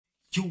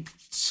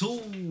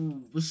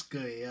YouTube, what's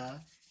good, y'all?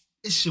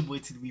 It's your boy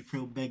TDB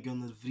Pro back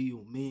on the video,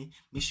 man.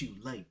 Make sure you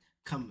like,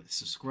 comment,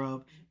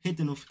 subscribe, hit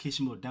the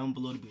notification bell down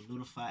below to be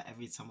notified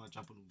every time I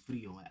drop a new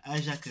video. And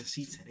as y'all can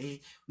see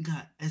today, we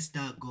got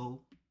Sdot, Hound,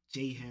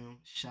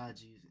 Sdot,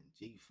 and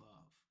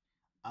Jay5ive.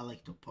 I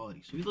like to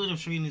party. So we're gonna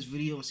show you in this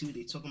video and see what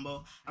they talking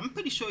about. I'm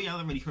pretty sure y'all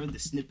already heard the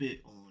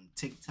snippet on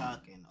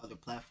TikTok and other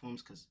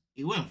platforms because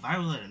it went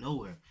viral out of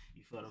nowhere.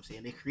 You feel what I'm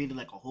saying? They created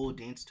like a whole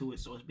dance to it,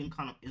 so it's been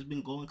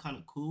going kind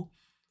of cool.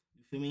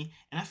 You feel me?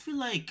 And I feel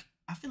like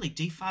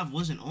Jay5ive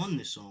wasn't on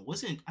this song.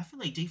 I feel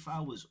like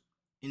Jay5ive was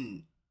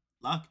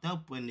locked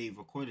up when they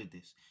recorded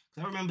this.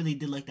 Cause I remember they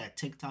did like that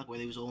TikTok where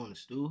they was all in the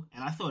stew,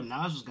 and I thought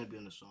Nas was gonna be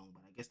on the song,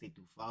 but I guess they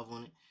threw 5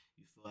 on it.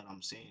 You feel what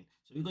I'm saying?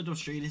 So we gonna go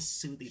straight and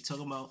see what they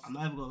talking about. I'm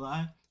not even gonna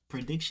lie.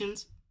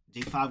 Predictions: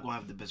 Jay5ive gonna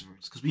have the best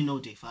verse, cause we know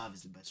Jay5ive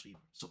is the best sweeper.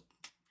 So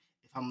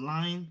if I'm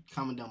lying,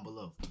 comment down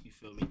below. You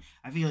feel me?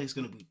 I feel like it's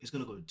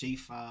gonna go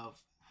Jay5ive,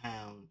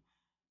 Hound,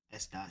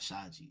 Sdot,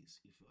 Sdot. You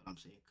feel what I'm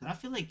saying? Cause I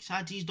feel like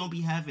Sdot don't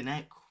be having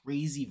that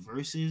crazy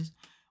verses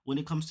when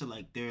it comes to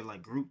like their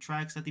like group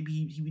tracks that he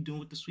be doing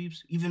with the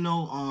sweeps. Even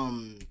though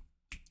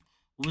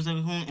what was that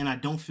one? And I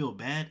don't feel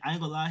bad. I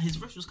ain't gonna lie, his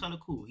verse was kind of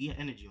cool. He had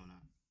energy on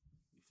that.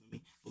 You feel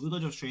me? But we're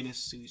gonna go straight into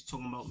see what he's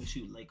talking about. Make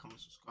sure you like,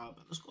 comment, subscribe.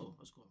 Let's go.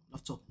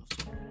 Enough talking.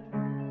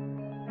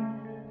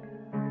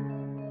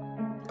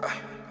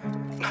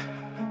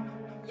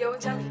 Yo,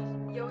 Jelly.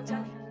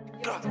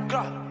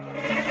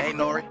 Hey,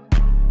 Nori.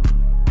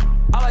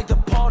 I like to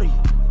party,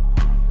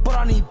 but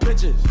I need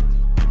bitches.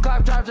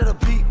 Clap time to the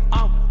beat.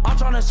 I'm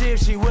trying to see if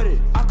she with it.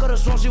 I could've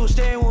sworn she was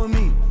staying with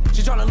me.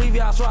 She trying to leave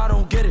you, I swear I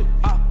don't get it.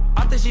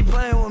 I think she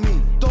playing with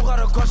me. Don't got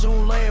a question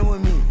who laying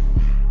with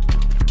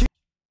me.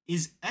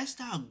 Is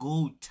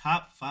Sdot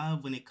top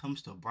 5 when it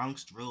comes to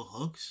Bronx drill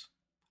hooks?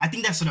 I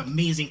think that's an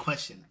amazing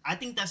question.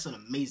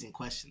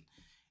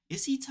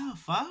 Is he top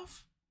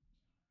 5?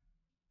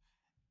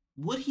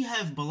 Would he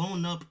have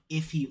blown up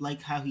if he,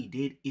 like how he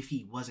did, if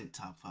he wasn't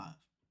top 5?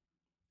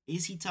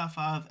 Is he top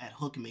 5 at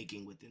hook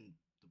making within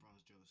the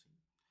Bronx drill scene?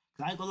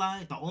 Cause I ain't gonna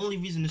lie, the only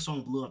reason this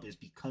song blew up is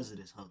because of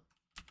this hook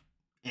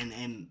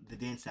and the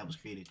dance that was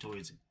created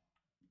towards it.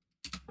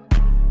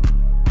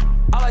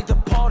 I like to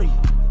party,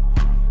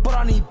 but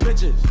I need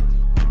bitches.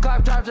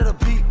 Clap time to the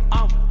beat.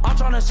 I'm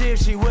trying to see if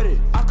she with it.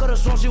 I could've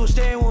sworn she was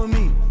staying with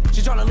me.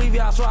 She trying to leave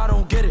you, I swear I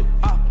don't get it.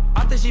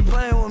 I think she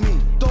playing with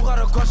me. Don't got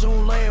a question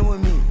who laying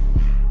with me.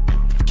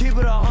 Keep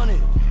it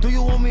 100. Do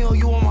you want me or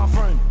you want my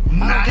friend?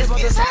 Nah, this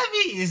beat is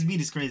heavy. This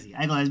beat is crazy.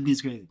 I ain't gonna lie, this beat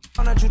is crazy.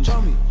 That you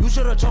tell me. You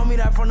should've told me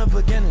that from the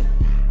beginning.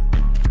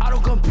 I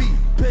don't compete,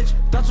 bitch.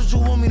 That's what you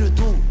want me to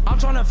do. I'm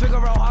trying to figure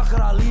out how could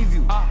I leave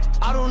you.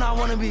 I do not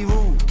want to be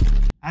rude.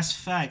 That's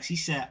facts. He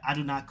said, I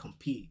do not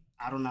compete.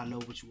 I do not know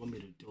what you want me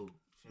to do.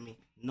 Feel me?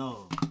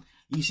 No.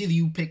 You see,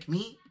 you pick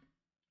me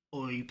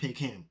or you pick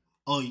him.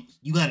 Oh,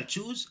 you gotta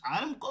choose?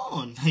 I'm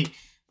gone. Like,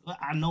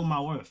 I know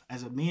my worth.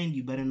 As a man,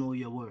 you better know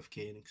your worth,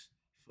 kids.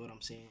 Feel what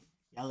I'm saying?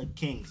 Y'all are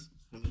kings.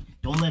 Feel me?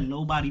 Don't let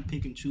nobody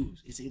pick and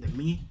choose. It's either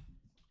me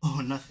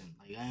or nothing.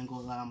 Like, I ain't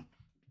gonna lie, I'm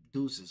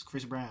deuces.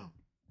 Chris Brown.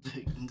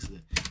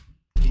 Gangsta.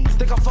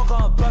 Think I fuck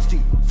up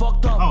busty.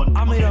 Fucked up. Oh,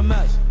 I made a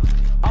mess.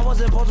 I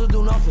wasn't supposed to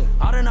do nothing.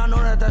 I did not know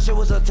that shit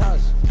was a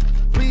test.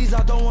 Please,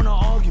 I don't want to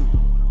argue.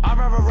 I'd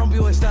rather rump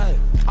you instead.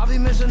 I be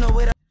missing the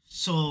way that.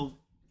 So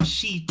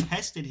she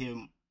tested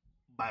him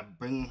by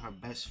bringing her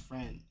best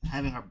friend,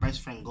 having her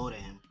best friend go to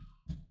him.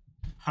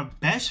 Her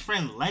best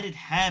friend let it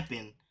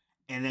happen,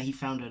 and then he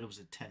found out it was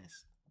a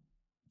test.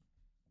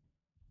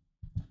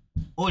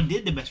 Or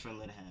did the best friend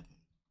let it happen?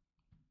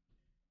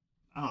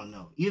 I don't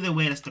know. Either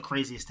way, that's the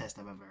craziest test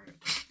I've ever heard.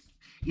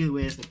 Either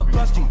way, it's the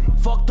craziest. Busty,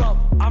 fucked up.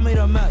 I made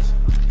a mess.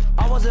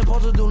 I wasn't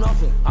supposed to do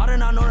nothing. I did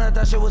not know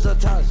that shit was a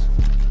test.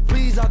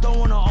 Please, I don't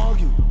want to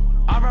argue.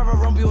 I'd rather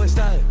rump you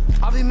instead.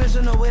 I be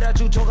missing the way that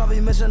you talk. I be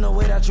missing the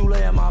way that you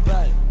lay in my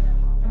bed.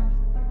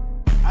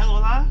 I ain't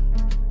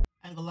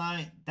gonna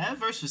lie. That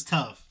verse was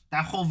tough.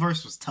 That whole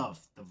verse was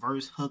tough. The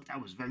verse hook,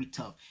 that was very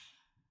tough.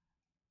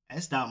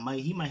 Sdot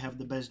he might have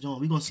the best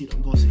joint. We gonna see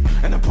though.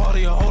 And the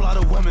party, a whole lot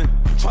of women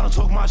trying to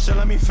talk my shit.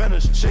 Let me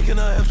finish. Shaking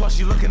her hips while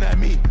she looking at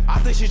me. I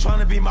think she trying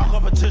to be my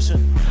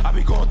competition. I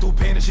be going through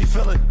pain and she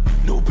feel it.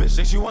 New bitch,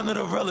 think she one of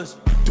the realest.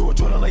 Do a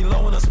drill, lay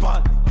low in the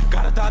spot.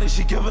 Got a thotty,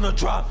 she giving a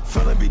drop.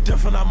 Feeling be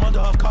different, I'm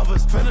under her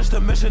covers. Finish the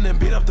mission and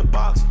beat up the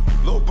box.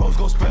 Little bros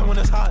go spin when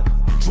it's hot.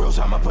 Drill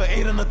time, I put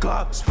 8 in the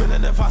clock.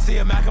 Spinning if I see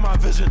a Mac in my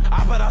vision.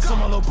 I bet I saw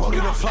my little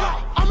brody to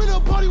fly. I'm in a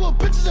party with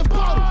bitches and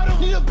bottles.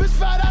 Need a bitch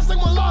fat ass like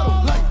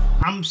mulatto. Like,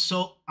 I'm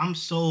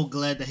so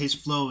glad that his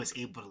flow is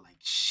able to like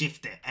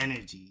shift the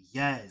energy.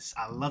 Yes,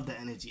 I love the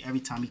energy every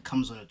time he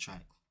comes on a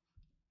track.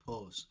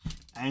 Pause.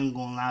 I ain't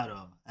gonna lie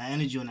though. That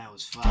energy on that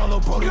was fire. I'm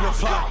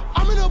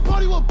in a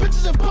party with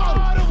bitches and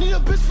bottles. Need a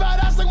bitch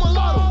fat ass like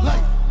mulatto.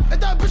 Like, if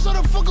that bitch try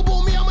to fuck up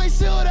on me, I might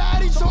sell her the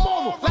Addy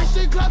tomorrow. Like,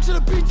 shit clap to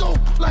the beat though.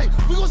 Like,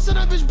 we gon' send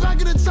that bitch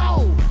back in the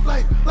towel.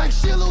 Like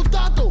she a little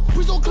tato.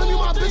 Please don't claim me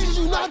my bitch cause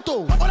you not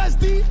though. Oh, that's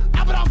D?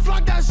 I bet I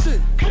flock that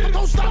shit.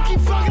 Don't stop, keep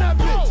flocking that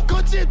bitch.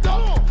 Good shit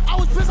though. I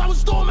was pissed, I was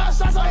storming that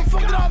shots, how the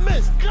fuck did I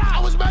miss?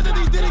 I was mad that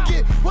these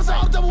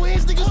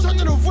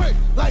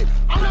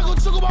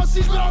about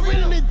C's, but I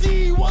ran in the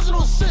D, he wasn't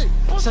on shit.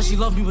 Said she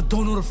love me, but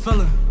don't know the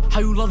feeling. How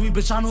you love me,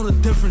 bitch, I know the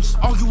difference.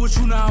 Argue with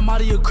you, now I'm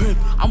out of your crib.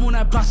 I'm on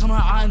that block, somewhere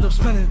I end up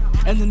spinning.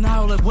 And then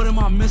now, like, what am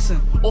I missing?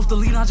 Off the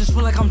lead, I just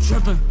feel like I'm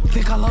tripping.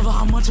 Think I love her,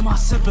 how much am I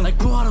sipping? Like,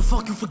 bro, how the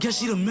fuck you forget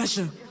she the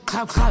mission?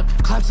 Clap, clap,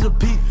 clap to the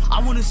beat.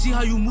 I wanna see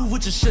how you move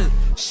with your shit.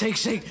 Shake,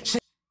 shake,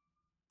 shake.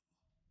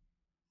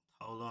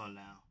 Hold on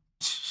now.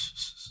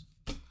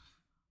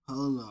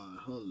 Hold on.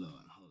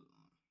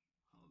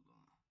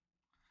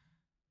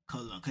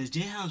 Cause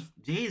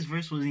Jay's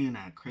verse wasn't even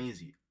that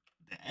crazy.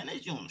 The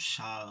energy on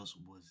Shaw's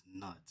was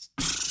nuts.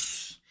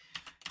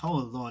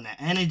 Hold on,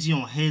 the energy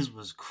on his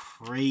was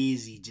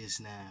crazy just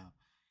now.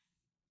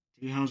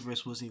 Jay5ive's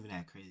verse wasn't even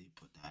that crazy,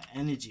 but the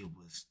energy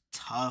was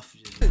tough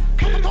just now.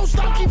 Don't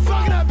stop, keep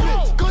fucking that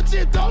bitch. Good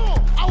shit though.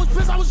 I was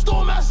pissed, I was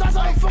throwing mad shots,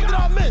 how the fuck did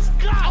I miss?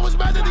 I was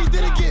mad that they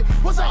didn't get.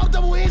 Once I out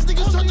double hands,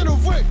 niggas turned to the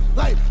brick.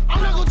 Like,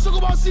 I'm not gonna talk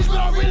about C's, but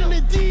I ran in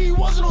the D, he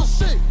wasn't on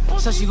shit.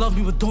 Said she love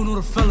me, but don't know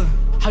the feeling.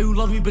 How you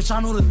love me, bitch,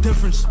 I know the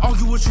difference.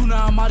 Argue with you,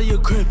 now I'm out of your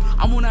crib.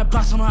 I'm on that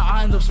block, somewhere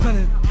I end up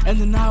spinning. And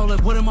then now,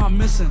 like, what am I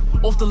missing?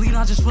 Off the lead,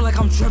 I just feel like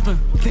I'm tripping.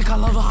 Think I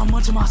love her, how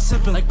much am I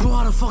sipping? Like, bro,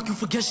 how the fuck you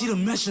forget she the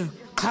mission?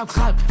 Clap,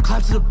 clap,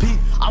 clap to the beat.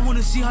 I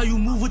wanna see how you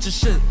move with your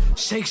shit.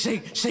 Shake,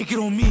 shake, shake it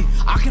on me.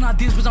 I cannot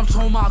dance, bitch, I'm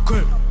throwing my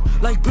grip.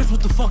 Like, bitch,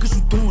 what the fuck is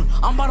you doing?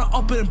 I'm about to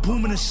up it and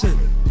booming this shit.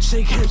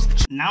 Shake hips.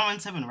 Now on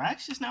 7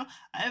 racks just now,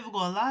 I ever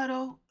gonna lie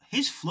though,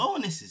 his flow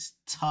in this is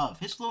tough.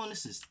 His flow in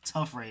this is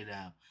tough right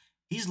now.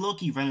 He's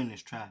low-key running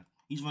this track.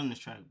 He's running this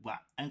track. Wow,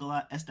 I ain't gonna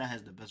lie, Sdot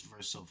has the best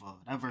verse so far.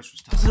 That verse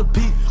was tough. To the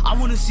beat, I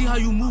wanna see how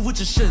you move with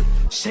your shit.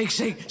 Shake,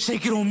 shake,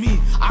 shake it on me.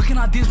 I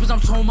cannot dance, bitch,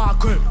 I'm throwing my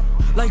grip.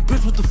 Like,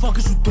 bitch, what the fuck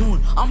is you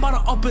doing? I'm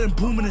about to up it and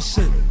booming this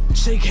shit.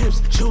 Shake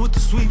hips, chill with the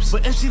sweeps.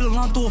 But if she the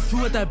line, throw a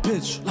few at that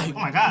bitch. Like, oh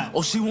my god.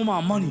 Oh, she want my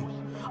money.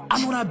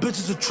 I know that bitch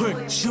is a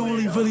trick. She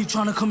only really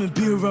tryna come and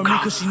be around me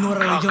cause she know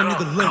that a young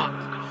nigga lit.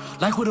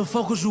 Like, where the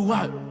fuck was you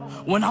at?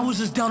 When I was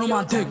just down on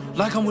my dick.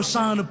 Like I'm with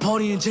Shy on the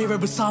party and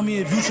Jay5ive beside me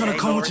if you tryna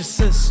come with your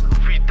sis.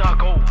 Free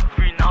Dago,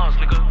 free Nas,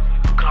 nigga.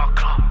 Clock,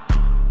 clock.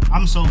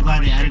 I'm so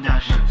glad they added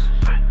that verse.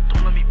 Hey,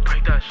 don't let me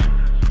break that shit.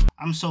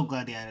 I'm so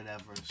glad they added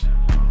that verse.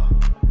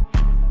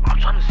 I'm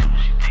tryna see when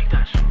she take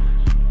that shit.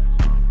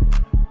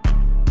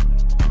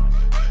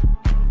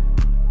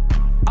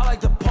 I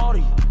like to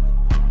party,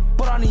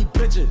 but I need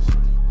bitches.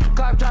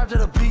 Clap, clap to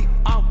the beat.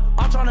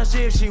 I'm tryna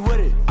see if she with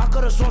it. I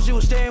could've sworn she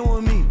was staying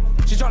with me.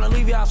 She tryna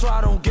leave you out, so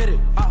I don't get it.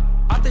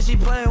 I think she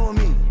playing with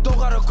me. Don't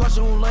got a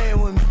question who laying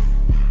with me.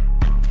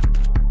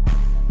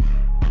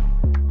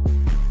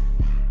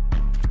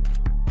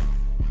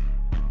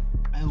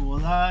 I ain't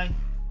gonna lie.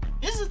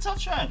 This is a tough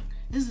track.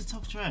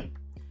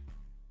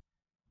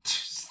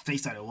 They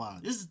started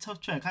wild. This is a tough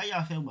track. How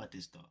y'all feel about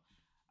this though?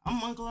 I'm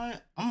not gonna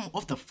lie. I'm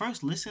off the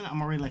first listen.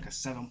 I'm already like a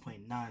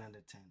 7.9 out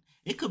of 10.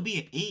 It could be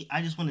an 8.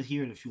 I just want to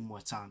hear it a few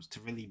more times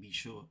to really be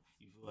sure.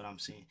 You feel what I'm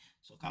saying?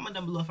 So comment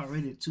down below if I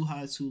rated it too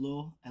high, too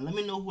low, and let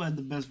me know who had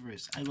the best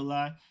verse. I ain't gonna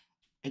lie.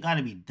 It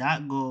gotta be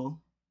Go,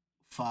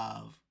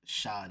 5,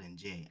 Shad, and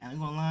Jay. I ain't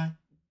gonna lie.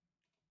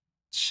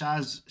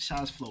 Shad's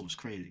flow was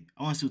crazy.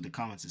 I want to see what the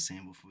comments are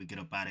saying before we get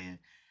up out of here.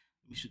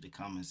 Let me see what the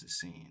comments are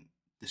saying.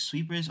 The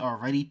sweepers are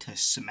ready to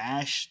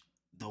smash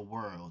the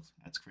world.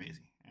 That's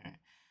crazy. All right.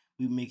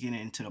 We're making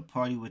it into the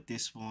party with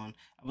this one.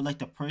 I would like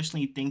to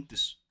personally thank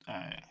this.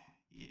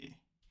 Yeah.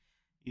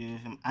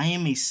 I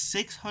am a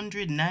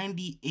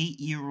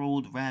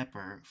 698-year-old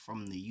rapper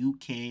from the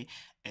UK,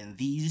 and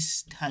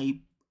these type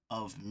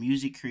of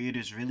music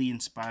creators really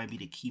inspire me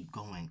to keep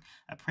going.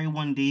 I pray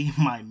one day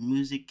my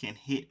music can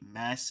hit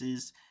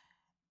masses,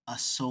 a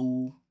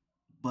soul,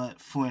 but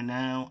for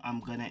now, I'm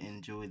gonna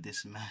enjoy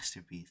this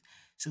masterpiece.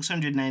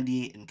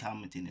 698 and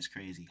commenting is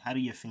crazy. How do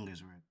your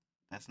fingers work?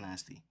 That's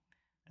nasty.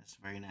 That's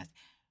very nasty.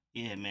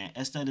 Yeah, man.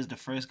 Sdot is the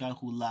first guy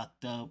who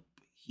locked up.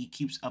 He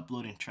keeps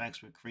uploading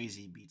tracks with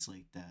crazy beats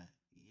like that.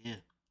 Yeah.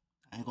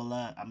 I ain't gonna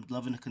lie. I'm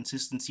loving the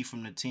consistency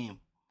from the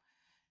team.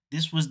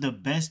 This was the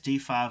best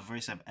Jay5ive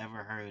verse I've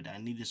ever heard. I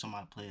need this on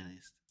my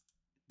playlist.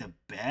 The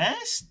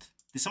best?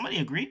 Did somebody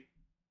agree?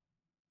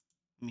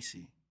 Let me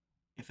see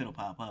if it'll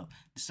pop up.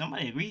 Did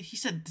somebody agree? He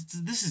said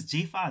this is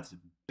Jay5ive's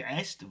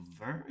best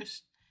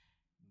verse.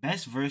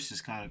 Best verse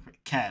is kind of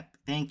cap.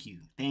 Thank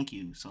you,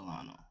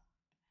 Solano.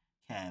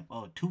 Cap.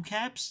 Oh, 2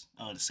 caps?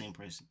 Oh, the same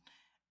person.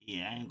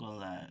 Yeah, I ain't gonna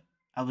lie.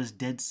 I was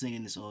dead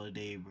singing this all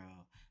day,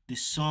 bro.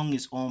 This song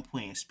is on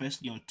point,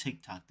 especially on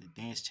TikTok. The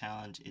dance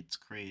challenge, it's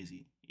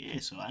crazy. Yeah,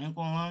 so I ain't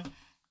gonna lie.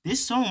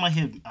 This song might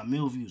hit a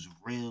million views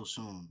real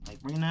soon. Like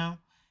right now,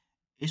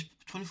 it's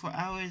 24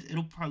 hours.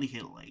 It'll probably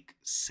hit like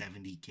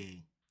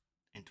 70K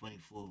in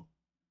 24.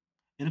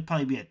 It'll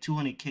probably be at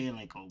 200K in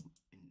like a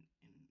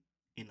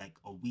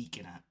week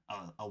and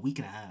a week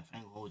and a half. I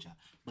ain't gonna hold y'all.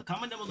 But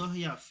comment down below how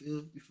y'all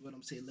feel. You feel what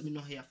I'm saying? Let me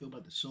know how y'all feel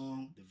about the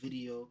song, the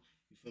video.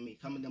 You feel me?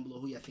 Comment down below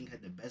who y'all think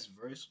had the best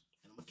verse,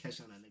 and I'm gonna catch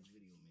you on that next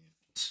video, man.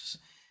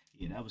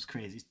 Yeah, that was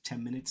crazy. It's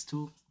 10 minutes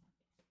too.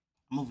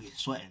 I'm over here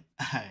sweating.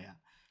 Alright.